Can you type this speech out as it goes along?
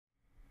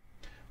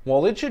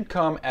Well, it should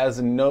come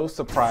as no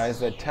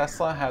surprise that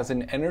Tesla has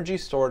an energy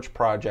storage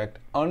project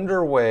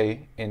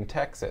underway in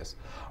Texas.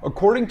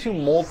 According to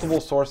multiple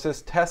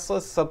sources,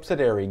 Tesla's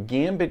subsidiary,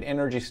 Gambit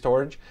Energy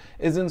Storage,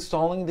 is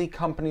installing the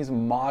company's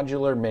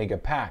modular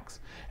Megapacks.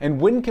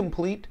 And when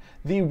complete,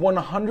 the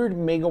 100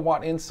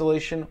 megawatt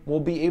installation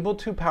will be able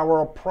to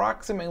power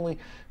approximately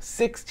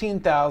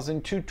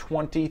 16,000 to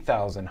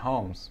 20,000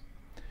 homes.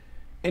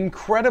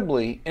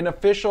 Incredibly, an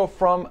official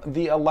from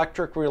the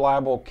Electric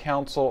Reliable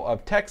Council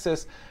of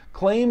Texas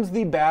claims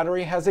the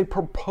battery has a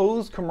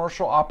proposed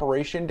commercial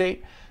operation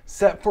date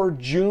set for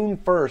June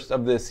 1st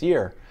of this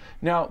year.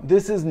 Now,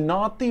 this is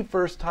not the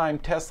first time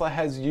Tesla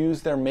has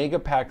used their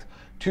Megapacks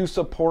to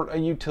support a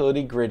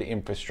utility grid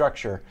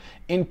infrastructure.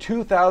 In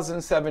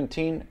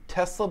 2017,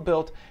 Tesla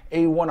built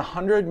a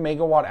 100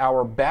 megawatt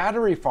hour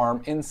battery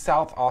farm in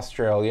South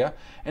Australia,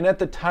 and at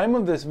the time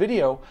of this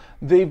video,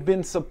 they've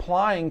been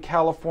supplying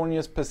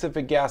California's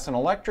Pacific Gas and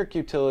Electric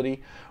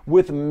utility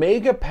with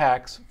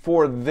Megapacks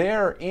for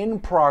their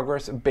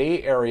in-progress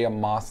Bay Area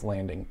Moss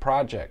Landing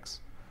projects.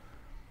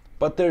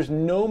 But there's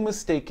no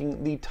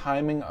mistaking the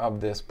timing of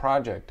this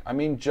project. I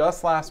mean,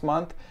 just last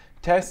month,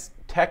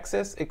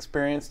 Texas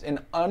experienced an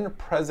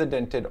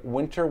unprecedented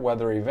winter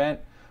weather event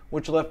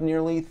which left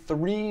nearly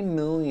 3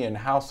 million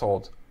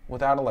households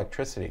without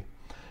electricity.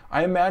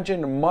 I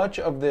imagine much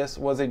of this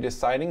was a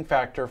deciding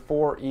factor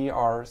for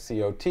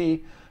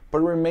ERCOT, but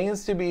it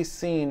remains to be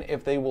seen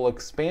if they will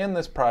expand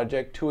this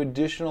project to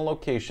additional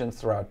locations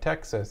throughout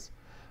Texas,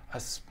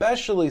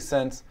 especially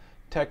since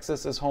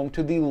Texas is home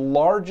to the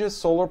largest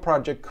solar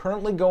project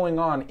currently going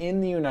on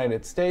in the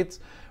United States,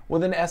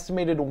 with an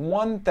estimated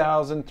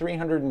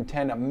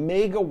 1,310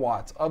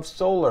 megawatts of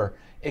solar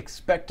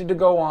expected to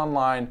go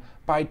online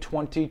by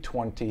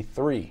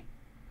 2023.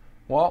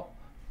 Well,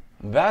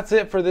 that's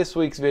it for this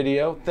week's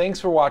video. Thanks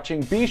for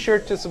watching. Be sure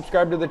to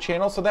subscribe to the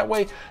channel so that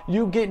way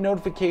you get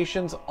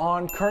notifications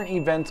on current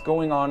events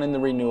going on in the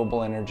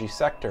renewable energy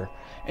sector.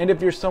 And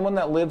if you're someone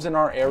that lives in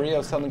our area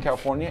of Southern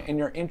California and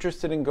you're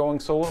interested in going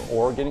solar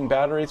or getting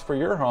batteries for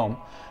your home,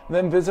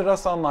 then visit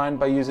us online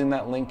by using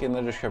that link in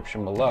the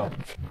description below.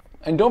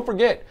 And don't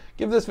forget,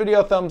 give this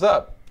video a thumbs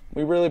up.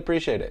 We really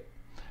appreciate it.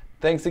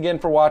 Thanks again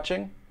for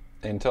watching.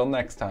 Until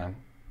next time.